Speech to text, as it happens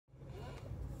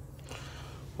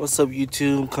What's up,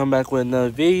 YouTube? Come back with another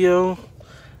video.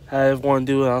 I want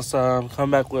to do also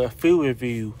come back with a food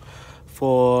review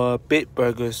for Bit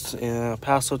Burgers in El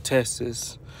Paso,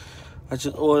 Texas. I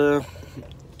just ordered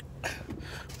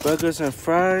burgers and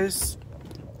fries.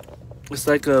 It's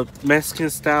like a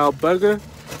Mexican style burger.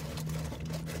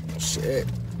 Shit,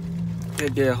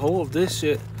 can't get a hold of this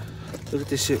shit. Look at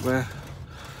this shit, man.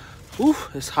 Ooh,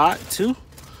 it's hot too.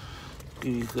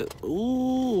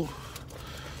 Ooh.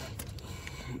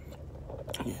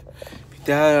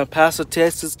 Down in El Paso,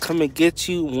 Texas, come and get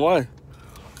you one.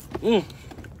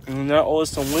 And I ordered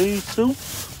some wings too.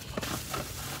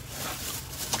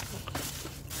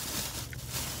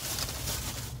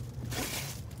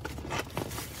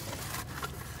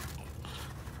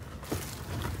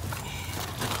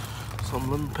 Some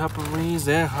lemon pepper wings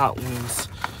and hot wings.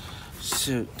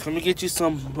 Shit, come and get you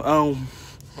some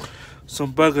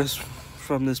burgers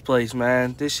from this place,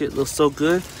 man. This shit looks so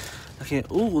good. I can't.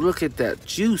 Ooh, look at that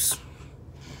juice.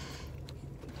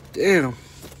 Damn.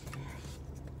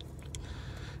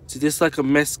 So this like a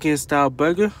Mexican style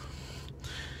burger.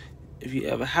 If you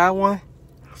ever had one.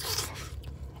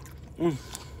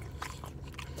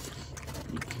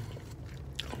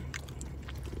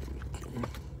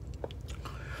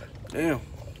 Damn.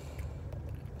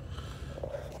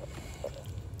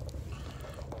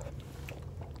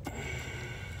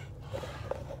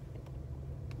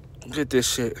 Look at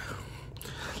this shit.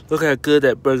 Look how good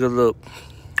that burger look.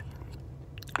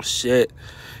 Shit.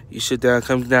 You should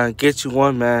come down and get you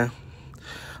one, man.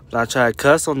 I'm not trying to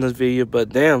cuss on this video, but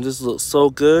damn, this looks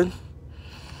so good.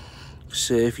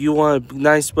 Shit, if you want a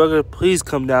nice burger, please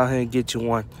come down here and get you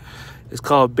one. It's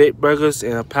called Bit Burgers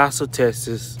in El Paso,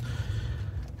 Texas.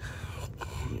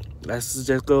 Let's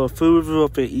just go a food review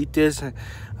up and eat this. I'm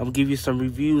gonna give you some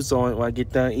reviews on it when I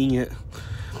get done eating it.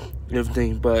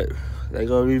 Everything, but I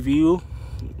go review.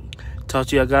 Talk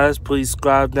to y'all guys. Please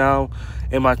subscribe down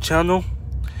in my channel,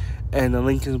 and the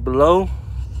link is below.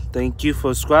 Thank you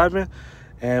for subscribing,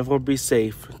 and everyone be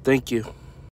safe. Thank you.